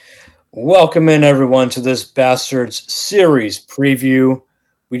Welcome in, everyone, to this Bastards series preview.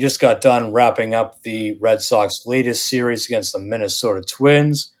 We just got done wrapping up the Red Sox latest series against the Minnesota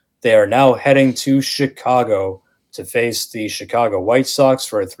Twins. They are now heading to Chicago to face the Chicago White Sox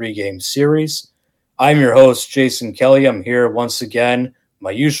for a 3-game series. I'm your host, Jason Kelly. I'm here once again,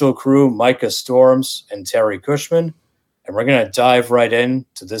 my usual crew, Micah Storms and Terry Cushman. And we're going to dive right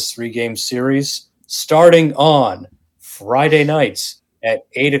into this 3-game series starting on Friday nights at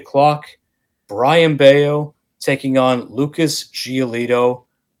 8 o'clock. Brian Bayo taking on Lucas Giolito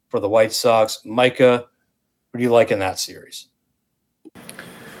for the White Sox. Micah, what do you like in that series?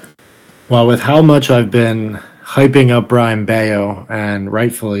 Well, with how much I've been hyping up Brian Bayo, and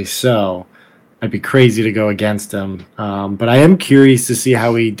rightfully so, I'd be crazy to go against him. But I am curious to see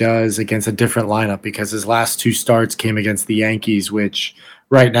how he does against a different lineup because his last two starts came against the Yankees, which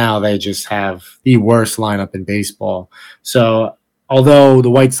right now they just have the worst lineup in baseball. So although the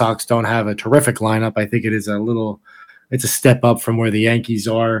White Sox don't have a terrific lineup, I think it's a step up from where the Yankees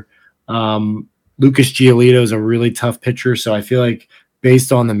are. Lucas Giolito is a really tough pitcher, so I feel like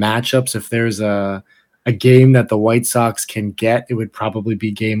based on the matchups, if there's a game that the White Sox can get, it would probably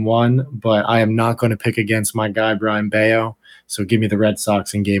be game one, but I am not going to pick against my guy, Brian Bayo. So give me the Red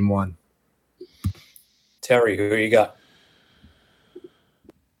Sox in game one. Terry, who you got?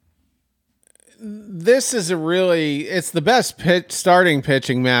 This is it's the best starting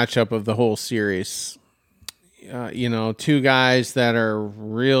pitching matchup of the whole series. Two guys that are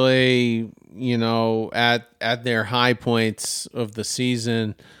really, at their high points of the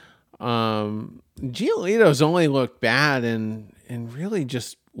season. Giolito's only looked bad in really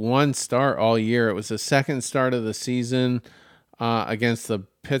just one start all year. It was the second start of the season against the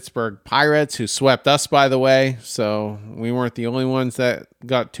Pittsburgh Pirates, who swept us, by the way. So we weren't the only ones that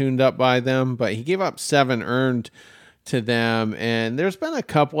got tuned up by them, but he gave up 7 earned to them. And there's been a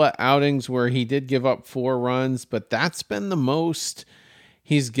couple of outings where he did give up 4 runs, but that's been the most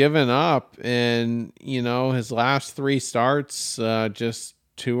he's given up. And, his last 3 starts, just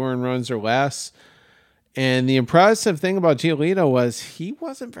 2 earned runs or less. And the impressive thing about Giolito was he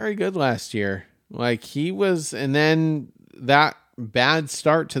wasn't very good last year. And then that bad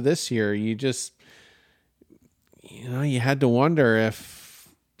start to this year, you had to wonder if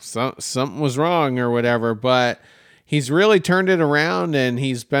something was wrong or whatever, but he's really turned it around, and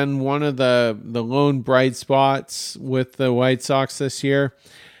he's been one of the lone bright spots with the White Sox this year.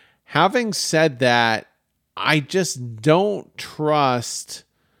 Having said that, I just don't trust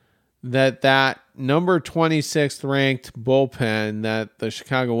that number 26th ranked bullpen that the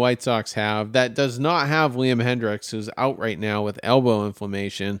Chicago White Sox have, that does not have Liam Hendriks, who's out right now with elbow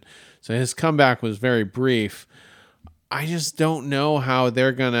inflammation. So his comeback was very brief. I just don't know how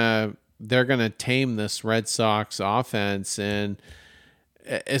they're gonna tame this Red Sox offense, and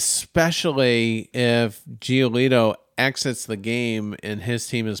especially if Giolito exits the game and his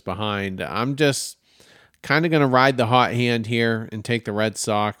team is behind. I'm just kind of going to ride the hot hand here and take the Red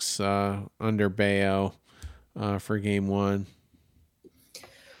Sox under Bayo for game one.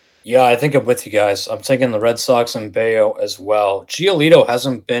 Yeah, I think I'm with you guys. I'm taking the Red Sox and Bayo as well. Giolito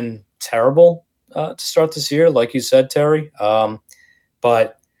hasn't been terrible to start this year, like you said, Terry.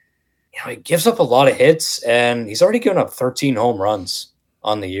 But he gives up a lot of hits, and he's already given up 13 home runs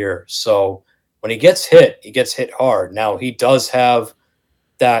on the year. So when he gets hit hard. Now, he does have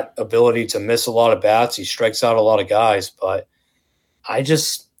that ability to miss a lot of bats. He strikes out a lot of guys, but I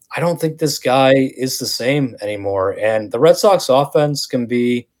don't think this guy is the same anymore. And the Red Sox offense can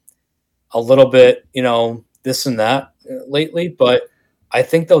be a little bit, this and that lately, but I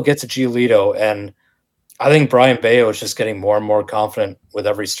think they'll get to Giolito, and I think Brian Bayo is just getting more and more confident with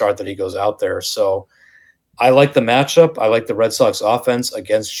every start that he goes out there. So I like the matchup. I like the Red Sox offense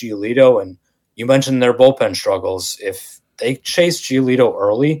against Giolito, and you mentioned their bullpen struggles. If they chase Giolito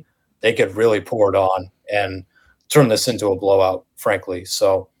early, they could really pour it on and turn this into a blowout, frankly.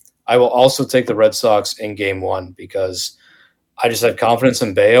 So I will also take the Red Sox in game one because I just have confidence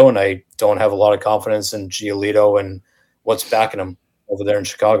in Bayo, and I don't have a lot of confidence in Giolito and what's backing him over there in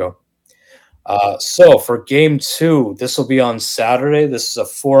Chicago. So for game two, this will be on Saturday. This is a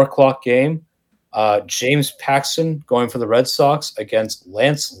 4:00 game. James Paxton going for the Red Sox against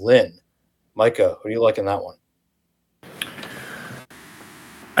Lance Lynn. Micah, who do you like in that one?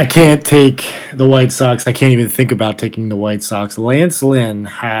 I can't take the White Sox. I can't even think about taking the White Sox. Lance Lynn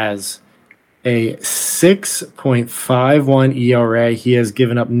has a 6.51 ERA. He has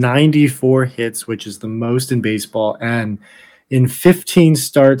given up 94 hits, which is the most in baseball. And in 15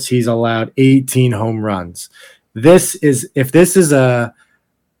 starts, he's allowed 18 home runs. If this is a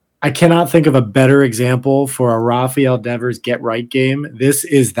I cannot think of a better example for a Rafael Devers get right game. This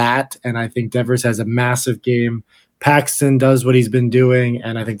is that, and I think Devers has a massive game. Paxton does what he's been doing,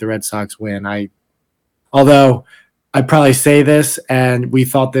 and I think the Red Sox win. Although I'd probably say this, and we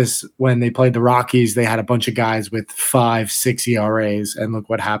thought this when they played the Rockies, they had a bunch of guys with 5-6 ERAs, and look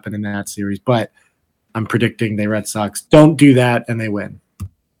what happened in that series. But I'm predicting the Red Sox don't do that, and they win.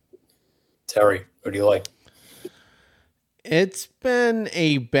 Terry, what do you like? It's been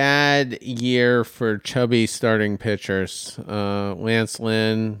a bad year for chubby starting pitchers. Lance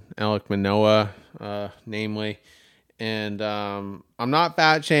Lynn, Alek Manoah, namely. And I'm not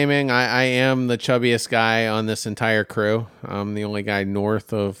fat shaming. I am the chubbiest guy on this entire crew. I'm the only guy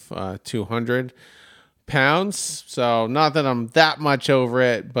north of 200 pounds. So not that I'm that much over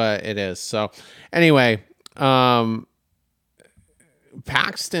it, but it is. So anyway, Paxton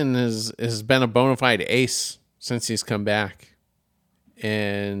has been a bona fide ace since he's come back.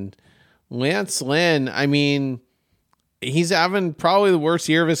 And Lance Lynn, I mean, he's having probably the worst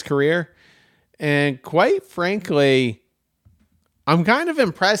year of his career. And quite frankly, I'm kind of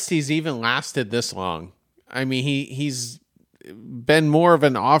impressed he's even lasted this long. I mean, he's been more of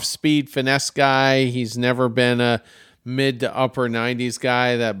an off-speed finesse guy. He's never been a mid to upper 90s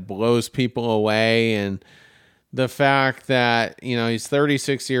guy that blows people away. And the fact that, he's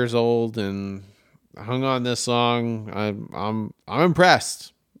 36 years old and hung on this long, I'm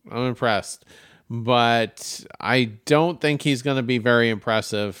impressed. I'm impressed. But I don't think he's going to be very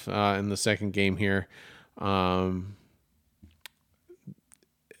impressive in the second game here. I'm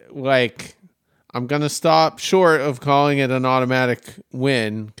going to stop short of calling it an automatic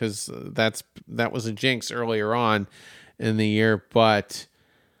win because that was a jinx earlier on in the year. But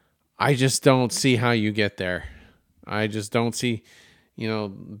I just don't see how you get there. I just don't see,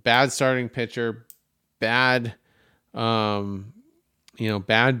 bad starting pitcher, bad bullpen.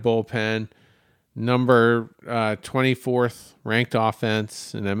 Number 24th ranked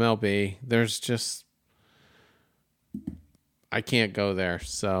offense in MLB. I can't go there.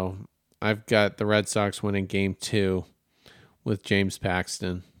 So I've got the Red Sox winning game 2 with James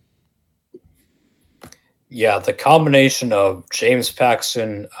Paxton. Yeah, the combination of James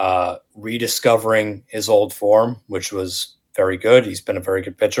Paxton rediscovering his old form, which was very good. He's been a very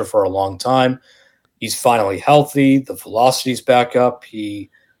good pitcher for a long time. He's finally healthy. The velocity's back up. He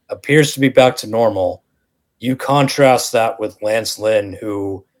appears to be back to normal. You contrast that with Lance Lynn,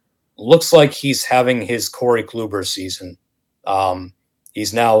 who looks like he's having his Corey Kluber season.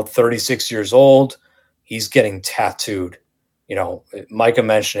 He's now 36 years old. He's getting tattooed. Micah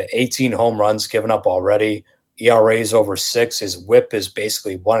mentioned it, 18 home runs given up already. ERA's over 6. His whip is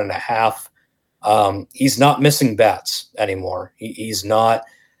basically 1.5. He's not missing bats anymore. He's not.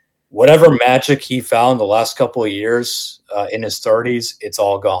 Whatever magic he found the last couple of years in his 30s, it's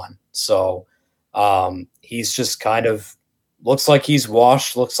all gone. So he's just kind of looks like he's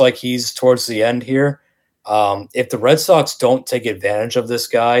washed, looks like he's towards the end here. If the Red Sox don't take advantage of this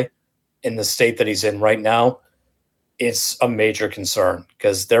guy in the state that he's in right now, it's a major concern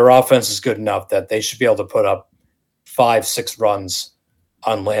because their offense is good enough that they should be able to put up 5-6 runs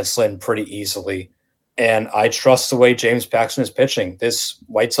on Lance Lynn pretty easily. And I trust the way James Paxton is pitching. This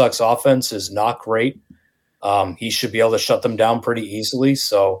White Sox offense is not great. He should be able to shut them down pretty easily.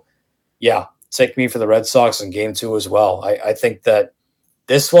 So, yeah, take me for the Red Sox in game 2 as well. I think that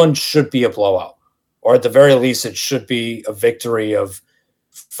this one should be a blowout. Or at the very least, it should be a victory of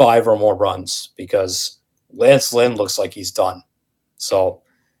 5 or more runs because Lance Lynn looks like he's done. So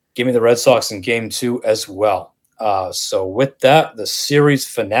give me the Red Sox in game 2 as well. So with that, the series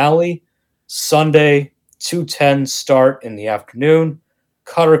finale, Sunday, 2:10 start in the afternoon.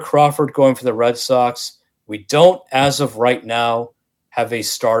 Cutter Crawford going for the Red Sox. We don't, as of right now, have a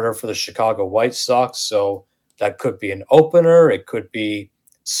starter for the Chicago White Sox. So that could be an opener. It could be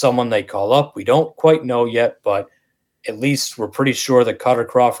someone they call up. We don't quite know yet, but at least we're pretty sure that Cutter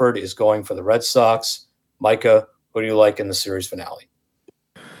Crawford is going for the Red Sox. Micah, who do you like in the series finale?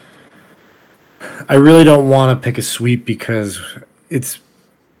 I really don't want to pick a sweep because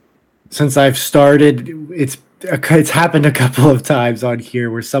since I've started, it's happened a couple of times on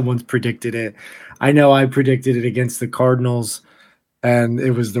here where someone's predicted it. I know I predicted it against the Cardinals, and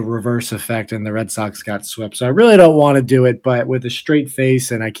it was the reverse effect, and the Red Sox got swept. So I really don't want to do it, but with a straight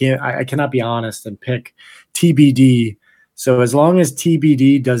face, and I cannot be honest and pick TBD. So as long as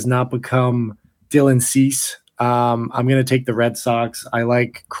TBD does not become Dylan Cease, I'm going to take the Red Sox. I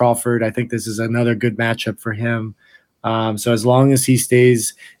like Crawford. I think this is another good matchup for him. So as long as he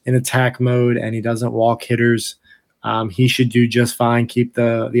stays in attack mode and he doesn't walk hitters, he should do just fine, keep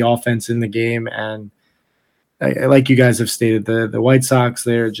the offense in the game. And like you guys have stated, the White Sox,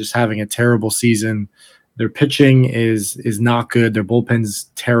 they're just having a terrible season. Their pitching is not good. Their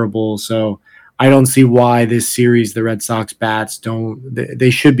bullpen's terrible. So I don't see why this series the Red Sox bats don't.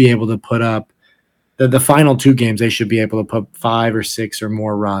 They should be able to put up the final 2 games. They should be able to put 5 or 6 or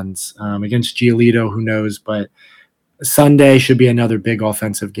more runs against Giolito. Who knows? But Sunday should be another big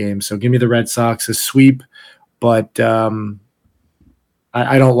offensive game. So give me the Red Sox a sweep, but I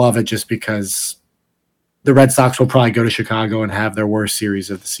don't love it just because the Red Sox will probably go to Chicago and have their worst series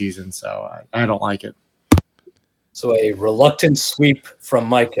of the season. So I don't like it. So a reluctant sweep from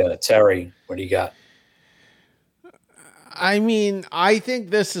Micah. Terry, what do you got? I mean, I think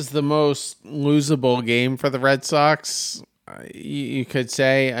this is the most losable game for the Red Sox, you could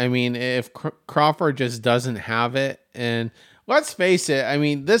say. I mean, if Crawford just doesn't have it, and let's face it, I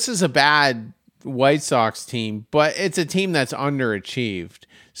mean, this is a bad White Sox team, but it's a team that's underachieved.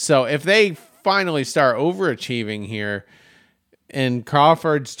 So if they finally start overachieving here and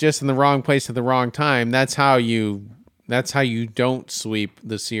Crawford's just in the wrong place at the wrong time, that's how you don't sweep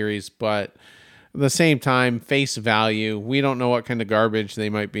the series. But at the same time, face value, we don't know what kind of garbage they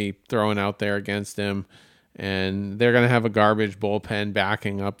might be throwing out there against him, and they're going to have a garbage bullpen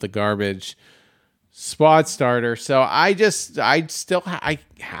backing up the garbage spot starter. So I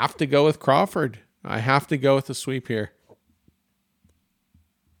have to go with Crawford. I have to go with the sweep here.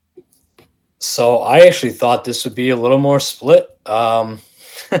 So I actually thought this would be a little more split. The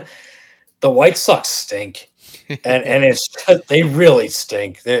White Sox stink. And it's they really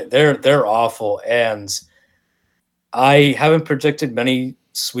stink. They're awful, and I haven't predicted many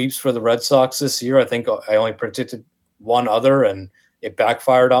sweeps for the Red Sox this year. I think I only predicted one other, and it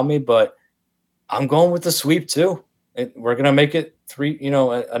backfired on me. But I'm going with the sweep too. We're gonna make it 3.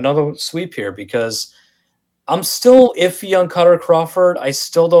 Another sweep here because I'm still iffy on Cutter Crawford. I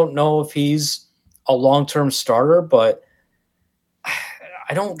still don't know if he's a long-term starter, but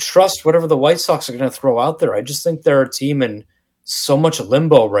I don't trust whatever the White Sox are going to throw out there. I just think they're a team in so much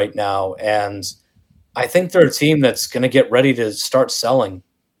limbo right now, and I think they're a team that's going to get ready to start selling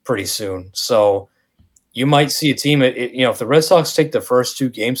pretty soon. So you might see a team, if the Red Sox take the first 2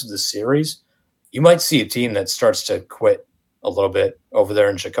 games of the series, you might see a team that starts to quit a little bit over there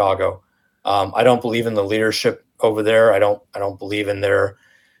in Chicago. I don't believe in the leadership over there. I don't believe in their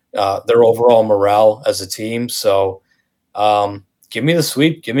overall morale as a team. So give me the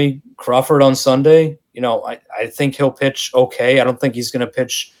sweep. Give me Crawford on Sunday. I think he'll pitch okay. I don't think he's going to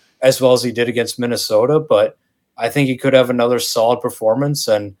pitch as well as he did against Minnesota, but I think he could have another solid performance.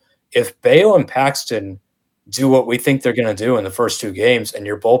 And if Bayo and Paxton do what we think they're going to do in the first 2 games and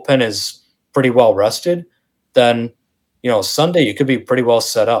your bullpen is pretty well rested, then, Sunday you could be pretty well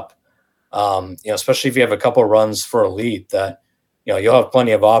set up. Especially if you have a couple runs for a lead that, you'll have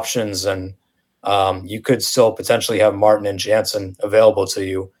plenty of options, and you could still potentially have Martin and Jansen available to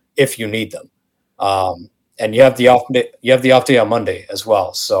you if you need them. And you have the off day on Monday as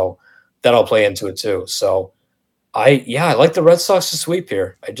well. So that'll play into it too. So I like the Red Sox to sweep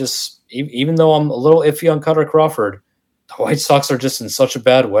here. I just, even though I'm a little iffy on Cutter Crawford, the White Sox are just in such a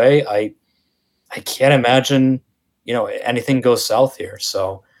bad way. I can't imagine, anything goes south here.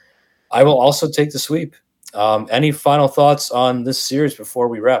 So I will also take the sweep. Any final thoughts on this series before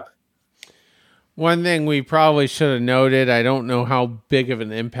we wrap? One thing we probably should have noted, I don't know how big of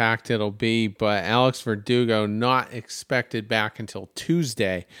an impact it'll be, but Alex Verdugo not expected back until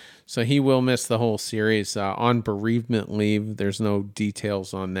Tuesday. So he will miss the whole series on bereavement leave. There's no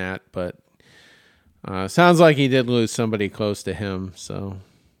details on that, but sounds like he did lose somebody close to him. So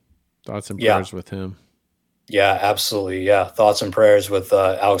thoughts and prayers with him. Yeah, absolutely. Yeah, thoughts and prayers with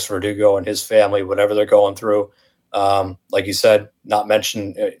Alex Verdugo and his family, whatever they're going through. Like you said, not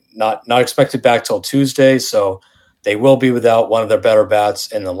expected back till Tuesday, so they will be without one of their better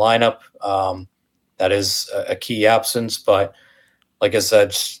bats in the lineup. That is a key absence, but like I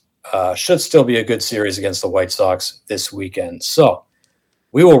said, should still be a good series against the White Sox this weekend. So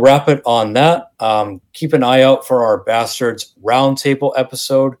we will wrap it on that. Keep an eye out for our Bastards Roundtable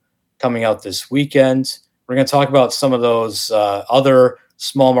episode coming out this weekend. We're going to talk about some of those other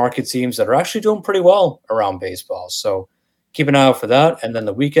small market teams that are actually doing pretty well around baseball. So keep an eye out for that. And then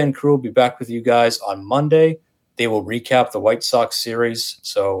the weekend crew will be back with you guys on Monday. They will recap the White Sox series.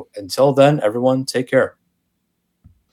 So until then, everyone, take care.